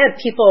I had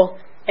people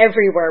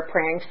everywhere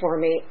praying for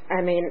me.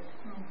 I mean,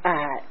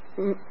 I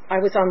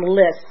was on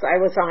lists. I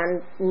was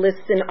on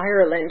lists in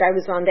Ireland. I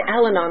was on the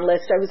Al-Anon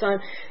list. I was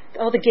on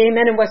all the gay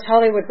men in West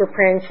Hollywood were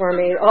praying for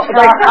me.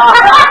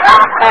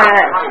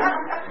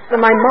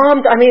 My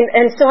mom,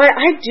 and so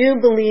I do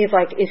believe,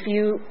 like,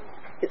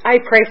 I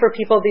pray for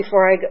people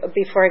before I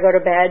go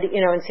to bed,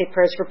 and say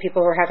prayers for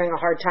people who are having a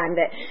hard time,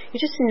 that you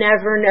just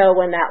never know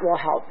when that will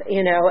help,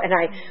 and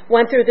I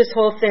went through this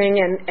whole thing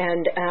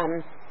and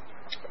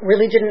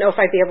really didn't know if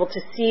I'd be able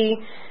to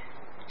see,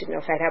 didn't know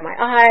if I'd have my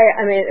eye.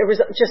 It was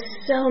just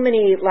so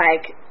many,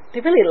 like, they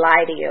really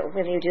lie to you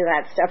when you do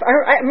that stuff.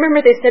 I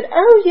remember they said,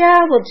 oh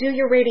yeah, we'll do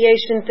your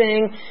radiation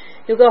thing.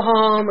 You'll go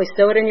home, we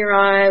sew it in your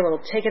eye,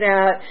 we'll take it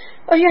out.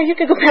 Oh yeah, you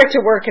can go back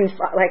to work in 5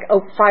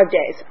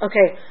 days.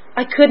 Okay,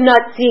 I could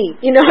not see.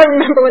 I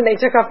remember when they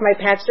took off my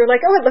patch, they're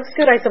like, oh, it looks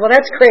good. I said, well,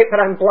 that's great, but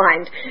I'm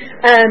blind.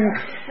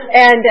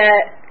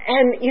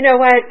 And you know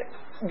what?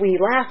 We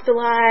laughed a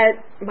lot.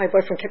 My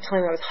boyfriend kept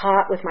telling me I was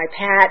hot with my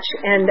patch.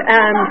 And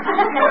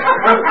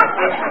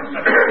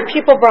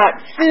people brought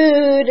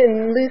food,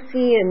 and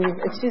Lucy and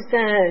Susan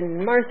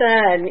and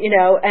Martha,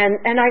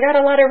 and I got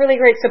a lot of really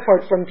great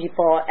support from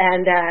people.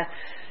 And,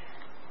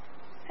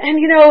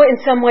 in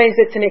some ways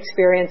it's an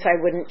experience I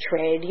wouldn't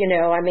trade,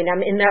 I'm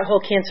in that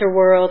whole cancer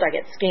world. I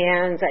get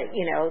scans,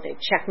 they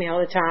check me all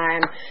the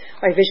time.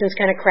 My vision's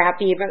kind of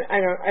crappy, but I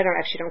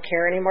don't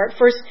care anymore. At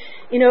first,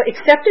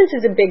 acceptance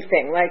is a big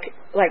thing. Like,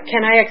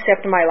 can I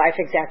accept my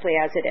life exactly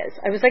as it is?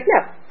 I was like,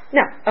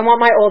 no, I want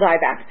my old eye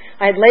back.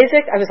 I had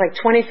LASIK. I was like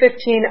 2015.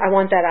 I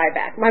want that eye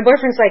back. My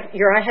boyfriend's like,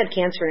 your eye had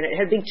cancer in it.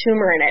 It had a big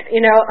tumor in it.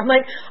 I'm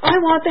like, I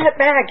want that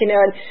back, and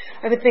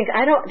I would think,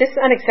 this is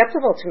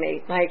unacceptable to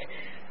me.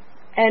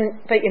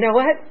 But you know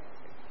what?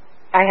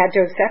 I had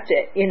to accept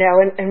it,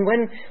 and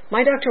when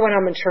my doctor went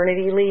on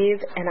maternity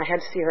leave and I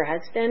had to see her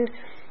husband,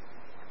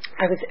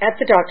 I was at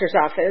the doctor's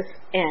office,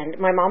 and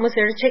my mom was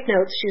there to take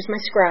notes. She was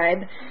my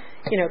scribe,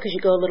 because you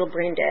go a little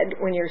brain dead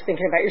when you're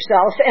thinking about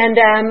yourself. And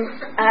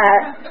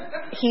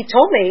he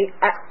told me,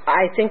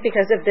 I think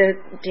because of the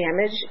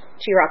damage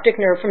to your optic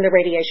nerve from the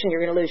radiation,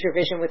 you're going to lose your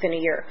vision within a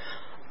year.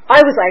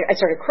 I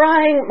started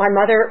crying. My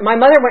mother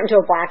went into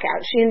a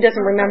blackout. She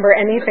doesn't remember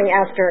anything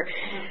after.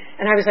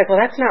 And I was like, well,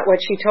 that's not what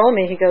she told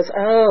me. He goes,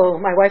 oh,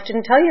 my wife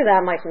didn't tell you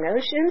that. I'm like, no,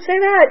 she didn't say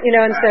that.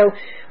 And so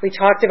we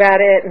talked about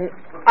it. And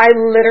I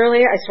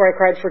swear I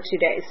cried for 2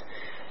 days.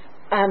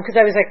 Because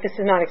I was like, this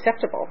is not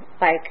acceptable.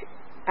 Like,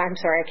 I'm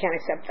sorry, I can't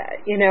accept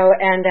that.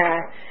 And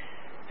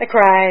I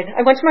cried.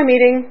 I went to my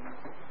meeting,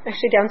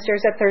 actually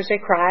downstairs that Thursday,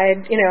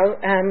 cried.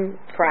 And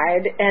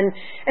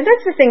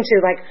that's the thing too,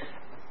 like,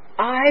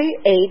 I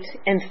ate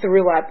and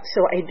threw up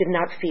so I did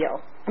not feel.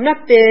 I'm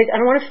not big. I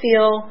don't want to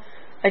feel.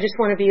 I just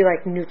want to be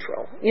like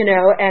neutral,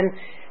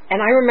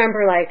 And I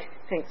remember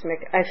thanks,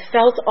 Mick. I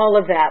felt all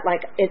of that.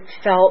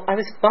 I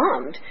was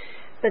bummed.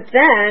 But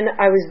then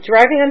I was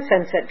driving on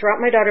Sunset,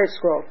 dropped my daughter at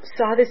school,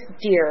 saw this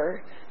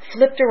deer,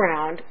 flipped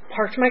around,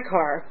 parked my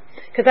car,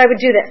 because I would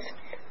do this.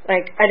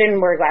 I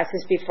didn't wear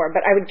glasses before,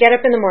 but I would get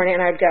up in the morning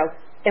and I would go,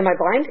 am I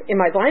blind?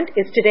 Am I blind?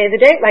 Is today the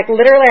day?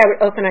 Literally I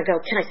would open and go,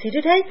 can I see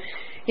today?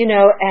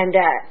 And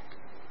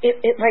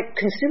it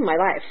consumed my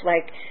life.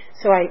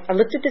 So I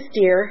looked at this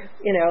deer,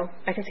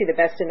 I can see the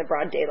best in the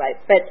broad daylight,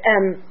 but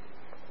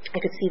I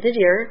could see the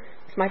deer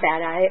with my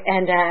bad eye,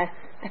 and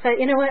I thought,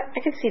 you know what, I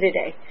can see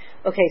today.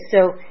 Okay,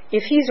 so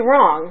if he's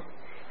wrong,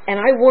 and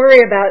I worry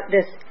about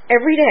this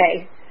every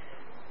day,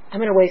 I'm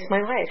going to waste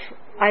my life.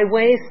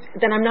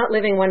 Then I'm not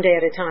living one day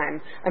at a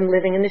time. I'm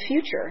living in the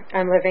future.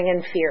 I'm living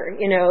in fear.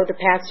 The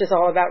past is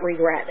all about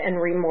regret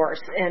and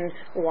remorse and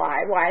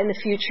why in the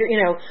future,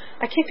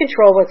 I can't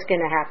control what's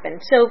going to happen.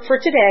 So for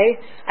today,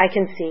 I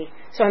can see.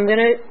 So I'm going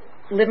to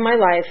live my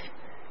life,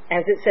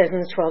 as it says in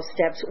the 12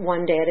 steps,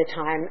 one day at a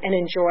time and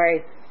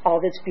enjoy all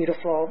that's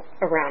beautiful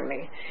around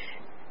me.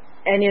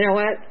 And you know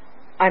what?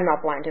 I'm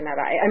not blind in that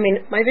eye. I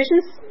mean, my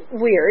vision's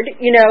weird,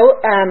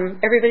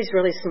 everybody's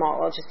really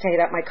small. I'll just tell you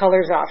that. My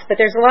color's off. But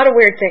there's a lot of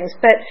weird things.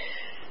 But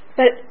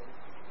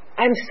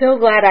I'm so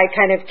glad I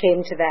kind of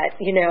came to that,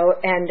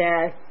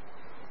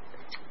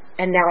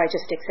 and now I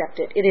just accept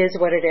it. It is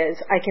what it is.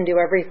 I can do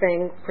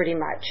everything pretty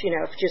much, if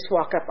you just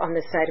walk up on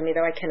this side of me,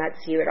 though I cannot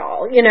see you at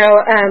all,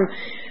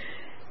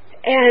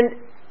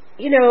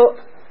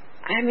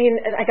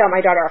 I got my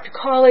daughter off to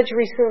college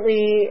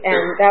recently,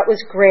 and that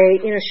was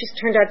great. She's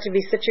turned out to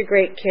be such a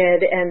great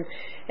kid, and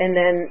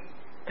then,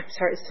 I'm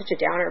sorry, it's such a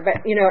downer,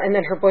 but, and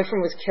then her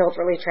boyfriend was killed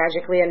really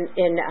tragically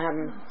in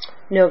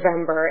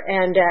November.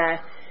 And,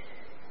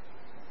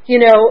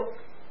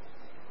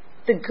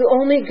 the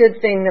only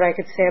good thing that I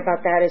could say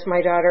about that is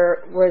my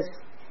daughter was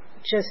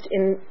just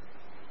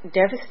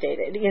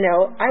devastated.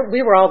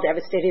 We were all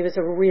devastated. He was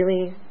a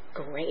really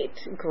great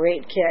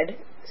kid.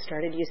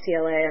 Started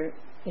UCLA and,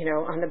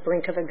 on the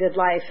brink of a good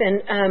life.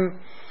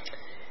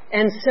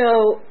 And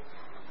so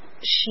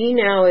she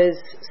now is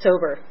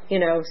sober,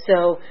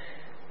 so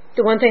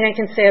the one thing I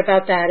can say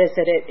about that is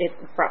that it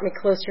brought me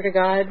closer to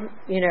God.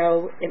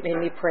 It made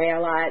me pray a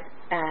lot,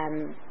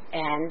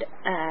 and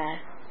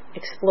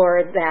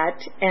explore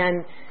that,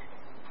 and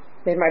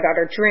made my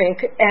daughter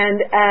drink,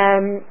 and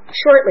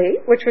shortly,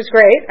 which was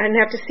great. I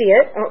didn't have to see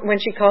it. When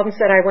she called and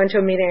said, I went to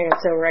a meeting, I got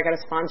sober, I got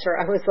a sponsor,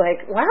 I was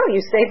like, wow, you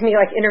saved me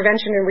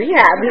intervention and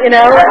rehab,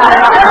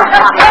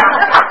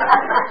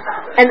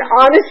 And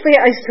honestly,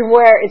 I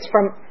swear, it's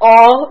from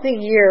all the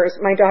years,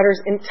 my daughter's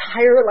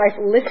entire life,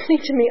 listening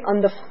to me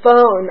on the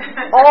phone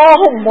all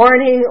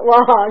morning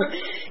long,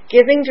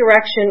 giving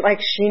direction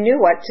like she knew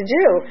what to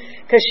do,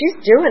 because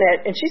she's doing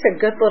it, and she's a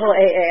good little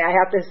AA, I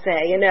have to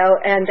say,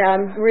 and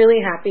I'm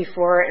really happy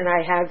for her, and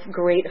I have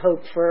great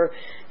hope for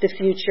the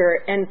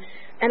future. And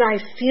I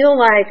feel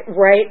like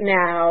right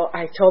now,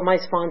 I told my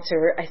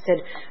sponsor, I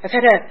said,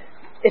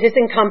 it has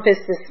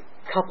encompassed this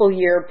couple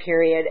year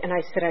period, and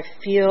I said, I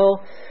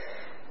feel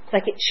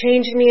like it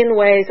changed me in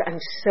ways I'm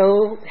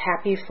so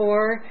happy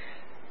for.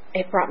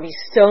 It brought me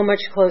so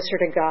much closer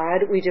to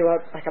God. We do a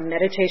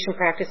meditation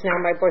practice now,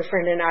 my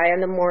boyfriend and I,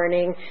 in the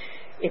morning.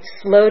 It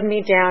slowed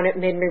me down. It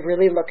made me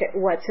really look at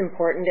what's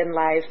important in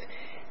life.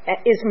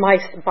 Is my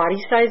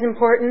body size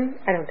important?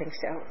 I don't think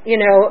so.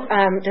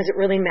 Does it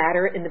really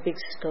matter in the big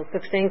scope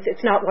of things?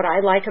 It's not what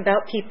I like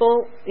about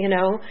people,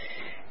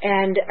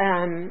 and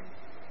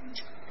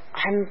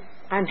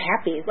I'm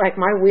happy.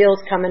 My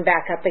wheel's coming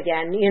back up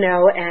again,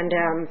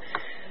 and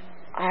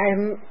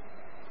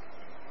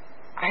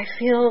I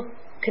feel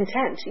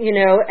content,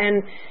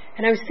 and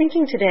I was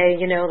thinking today,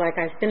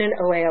 I've been in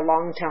OA a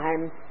long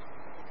time.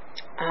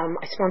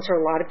 I sponsor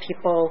a lot of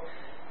people.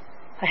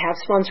 I have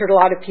sponsored a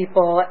lot of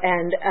people,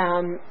 and,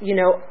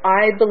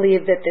 I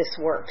believe that this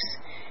works.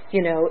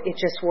 It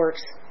just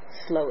works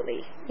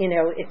slowly.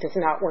 It does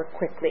not work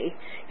quickly.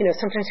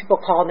 Sometimes people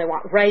call and they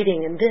want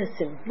writing and this,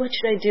 and what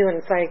should I do? And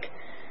it's like,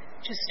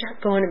 just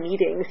start going to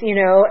meetings,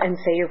 and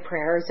say your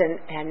prayers and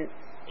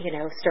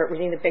start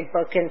reading the big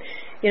book. And,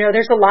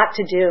 there's a lot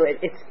to do.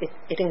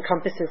 It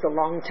encompasses a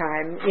long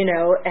time,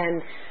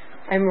 and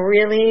I'm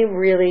really,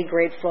 really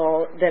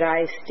grateful that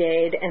I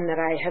stayed and that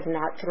I have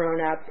not thrown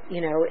up,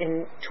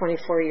 in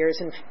 24 years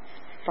and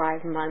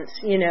 5 months,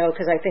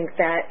 because I think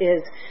that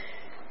is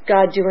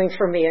God doing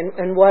for me.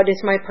 And what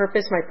is my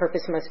purpose? My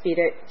purpose must be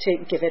to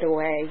give it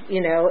away.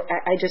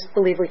 I just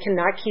believe we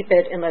cannot keep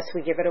it unless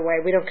we give it away.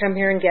 We don't come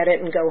here and get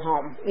it and go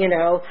home,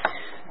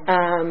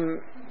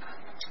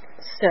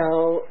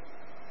 So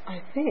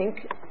I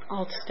think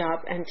I'll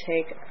stop and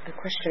take a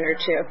question or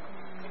two.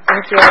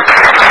 Thank you.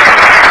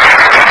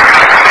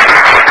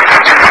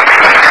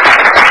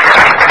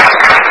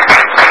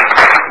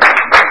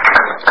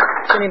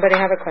 Does anybody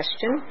have a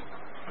question?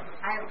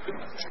 I have a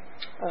question.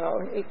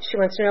 Oh, she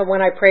wants to know,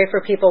 when I pray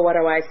for people, what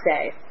do I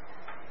say?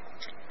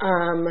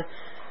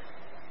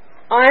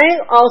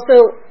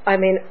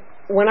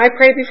 when I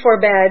pray before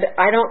bed,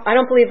 I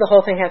don't believe the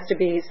whole thing has to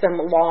be some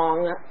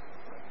long,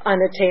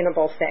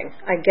 unattainable thing.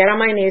 I get on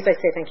my knees. I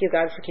say, thank you,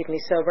 God, for keeping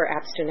me sober,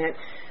 abstinent.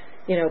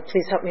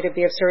 Please help me to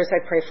be of service.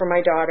 I pray for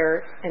my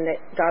daughter and that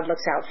God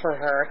looks out for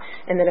her.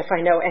 And then if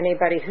I know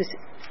anybody who's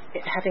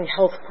having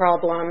health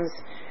problems,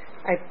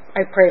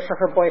 I pray for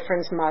her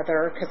boyfriend's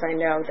mother, because I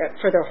know that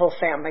for their whole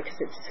family, because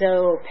it's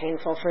so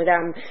painful for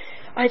them.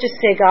 I just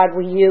say, God,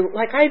 will you,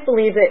 I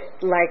believe it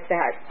like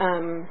that,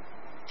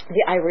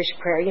 the Irish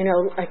prayer,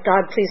 like,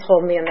 God, please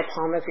hold me in the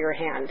palm of your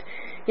hand.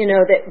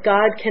 That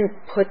God can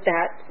put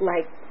that,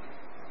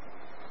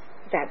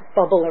 that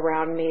bubble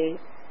around me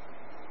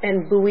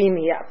and buoy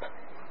me up.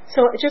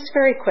 So just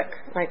very quick.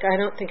 I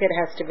don't think it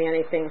has to be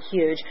anything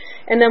huge.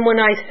 And then when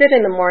I sit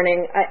in the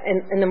morning,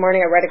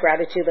 I write a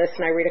gratitude list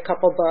and I read a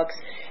couple books.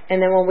 And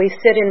then when we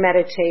sit in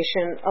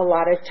meditation, a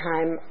lot of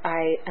time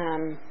I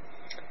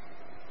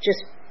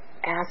just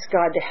ask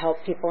God to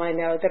help people I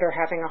know that are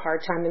having a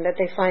hard time, and that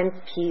they find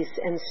peace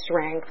and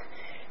strength,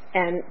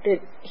 and that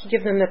He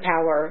gives them the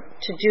power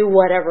to do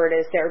whatever it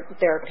is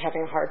they're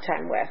having a hard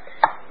time with.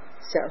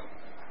 So.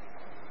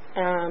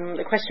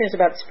 The question is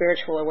about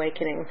spiritual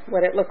awakening,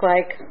 what it looked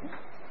like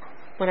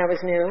when I was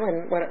new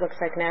and what it looks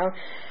like now.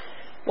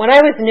 When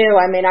I was new,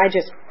 I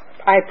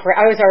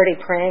was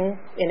already praying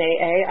in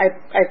AA.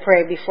 I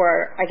pray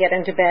before I get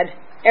into bed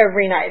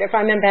every night. If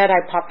I'm in bed,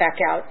 I pop back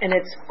out, and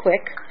it's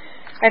quick.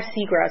 I have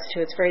seagrass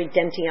too. It's very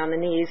denty on the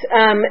knees.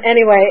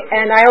 Anyway,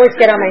 and I always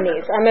get on my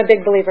knees. I'm a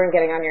big believer in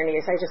getting on your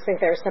knees. I just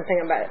think there's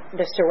something about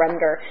the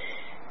surrender.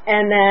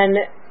 And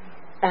then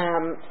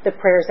the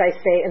prayers I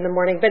say in the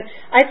morning. But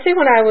I'd say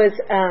when I was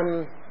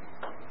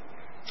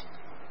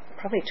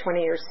probably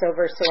 20 years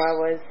sober, so I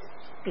was,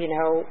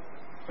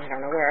 I don't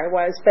know where I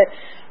was, but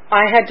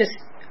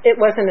it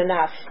wasn't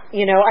enough.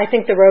 I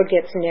think the road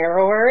gets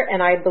narrower,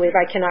 and I believe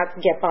I cannot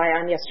get by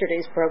on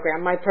yesterday's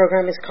program. My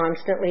program is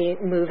constantly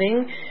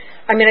moving.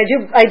 I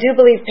do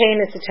believe pain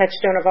is the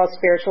touchstone of all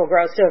spiritual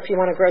growth. So if you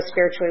want to grow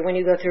spiritually, when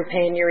you go through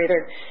pain, you're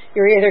either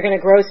going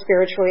to grow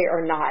spiritually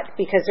or not,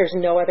 because there's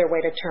no other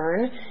way to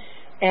turn.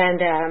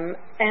 And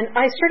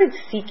I started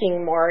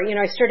seeking more.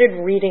 I started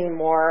reading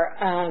more.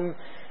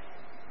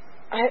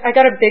 I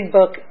got a big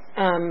book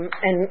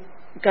and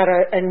got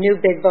a new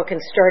big book and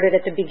started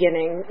at the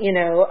beginning.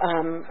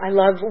 I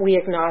love We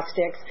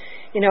Agnostics.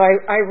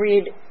 I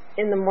read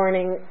in the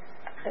morning.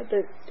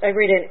 I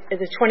read it.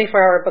 It's a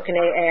 24-hour book in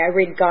AA. I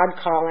read God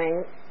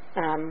Calling,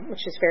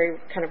 which is very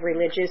kind of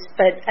religious,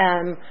 but.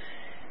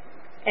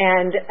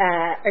 And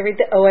I read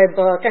the OA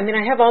book.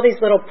 I have all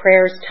these little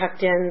prayers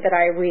tucked in that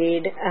I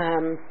read.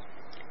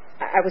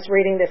 I was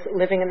reading this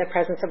Living in the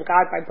Presence of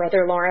God by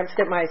Brother Lawrence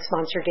that my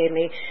sponsor gave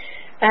me.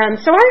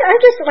 So I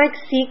just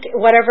seek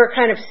whatever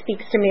kind of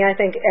speaks to me. I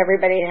think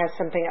everybody has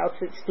something else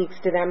that speaks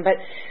to them.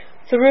 But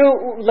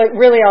through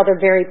really all the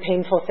very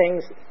painful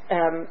things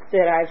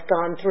that I've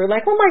gone through, my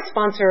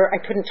sponsor, I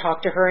couldn't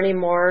talk to her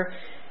anymore.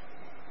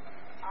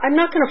 I'm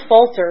not going to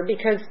falter,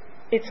 because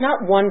it's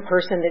not one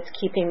person that's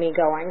keeping me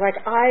going.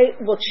 I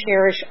will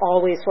cherish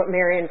always what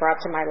Marion brought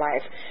to my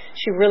life.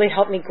 She really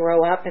helped me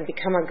grow up and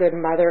become a good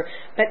mother.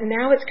 But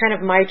now it's kind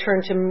of my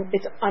turn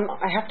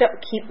I have to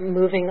keep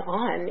moving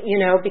on,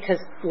 because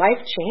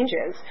life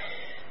changes.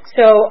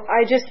 So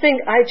I just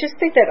think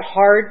that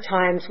hard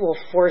times will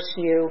force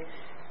you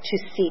to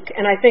seek.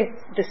 And I think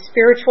the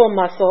spiritual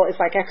muscle is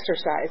like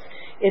exercise.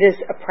 It is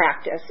a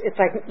practice. It's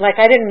like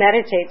I didn't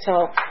meditate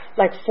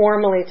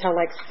formally till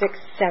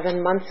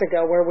 6-7 months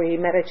ago, where we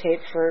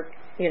meditate for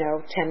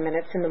 10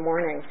 minutes in the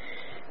morning.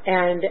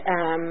 And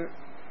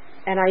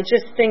I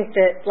just think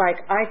that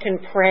I can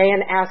pray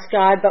and ask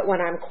God, but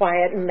when I'm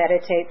quiet and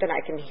meditate, then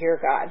I can hear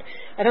God.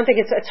 I don't think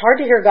it's hard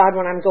to hear God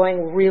when I'm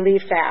going really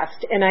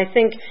fast. And I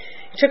think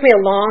it took me a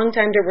long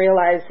time to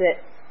realize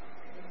that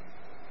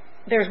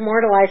there's more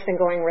to life than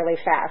going really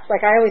fast.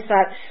 I always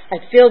thought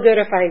I'd feel good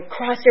if I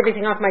crossed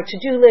everything off my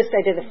to-do list.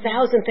 I did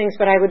 1,000 things,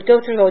 but I would go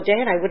through the whole day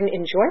and I wouldn't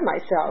enjoy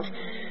myself.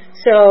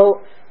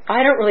 So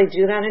I don't really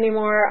do that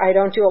anymore. I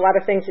don't do a lot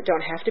of things that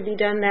don't have to be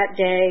done that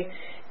day.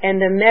 And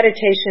the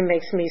meditation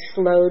makes me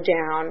slow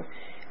down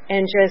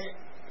and just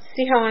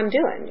see how I'm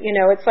doing.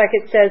 It's like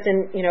it says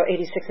in,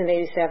 86 and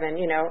 87,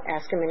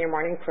 ask Him in your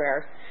morning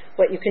prayer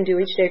what you can do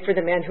each day for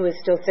the man who is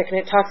still sick. And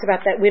it talks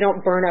about that we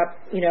don't burn up,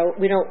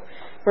 we don't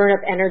burn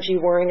up energy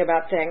worrying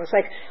about things.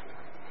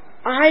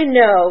 I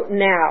know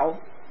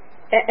now,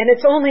 and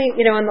it's only,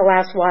 in the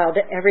last while,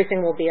 that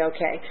everything will be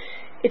okay.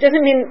 It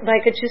doesn't mean, I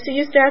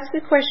used to ask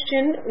the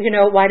question,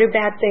 why do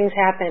bad things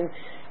happen?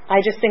 I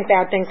just think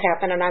bad things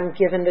happen, and I'm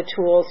given the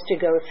tools to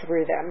go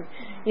through them.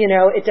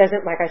 It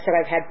doesn't, like I said,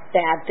 I've had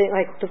bad things,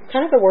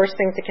 kind of the worst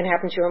things that can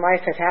happen to you in life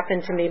have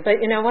happened to me,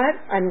 but you know what?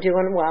 I'm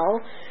doing well.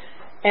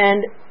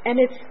 And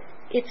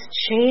it's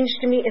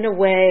changed me in a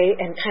way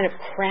and kind of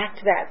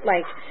cracked that,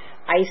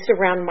 ice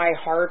around my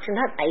heart, or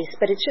not ice,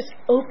 but it's just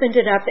opened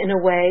it up in a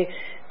way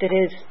that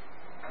is,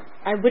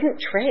 I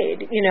wouldn't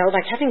trade,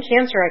 having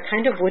cancer, I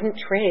kind of wouldn't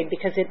trade,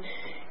 because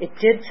it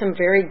did some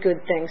very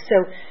good things.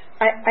 So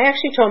I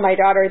actually told my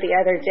daughter the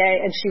other day,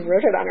 and she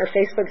wrote it on her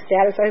Facebook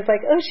status. I was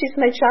like, oh, she's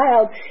my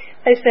child.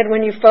 I said,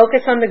 when you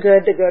focus on the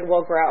good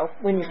will grow.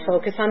 When you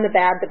focus on the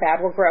bad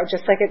will grow,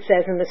 just like it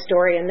says in the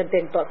story in the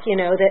big book,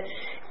 that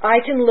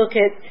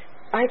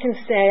I can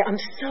say, I'm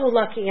so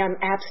lucky I'm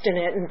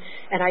abstinent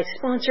and I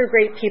sponsor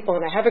great people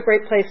and I have a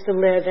great place to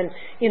live and,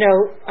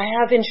 I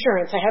have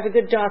insurance, I have a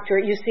good doctor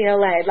at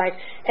UCLA,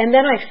 and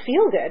then I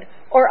feel good.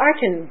 Or I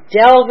can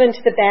delve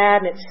into the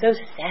bad and it's so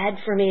sad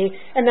for me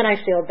and then I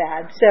feel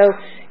bad. So,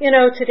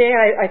 today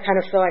I kind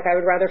of feel like I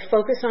would rather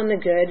focus on the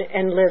good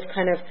and live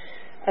kind of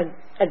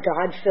a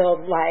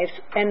God-filled life.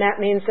 And that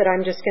means that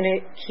I'm just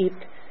going to keep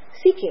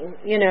seeking,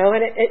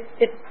 and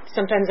it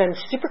sometimes I'm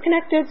super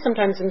connected,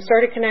 sometimes I'm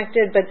sort of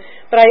connected, but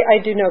I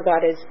do know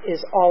God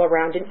is all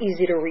around and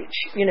easy to reach,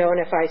 and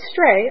if I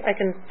stray, I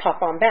can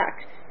pop on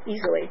back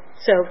easily.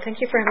 So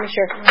thank you for having me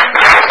share.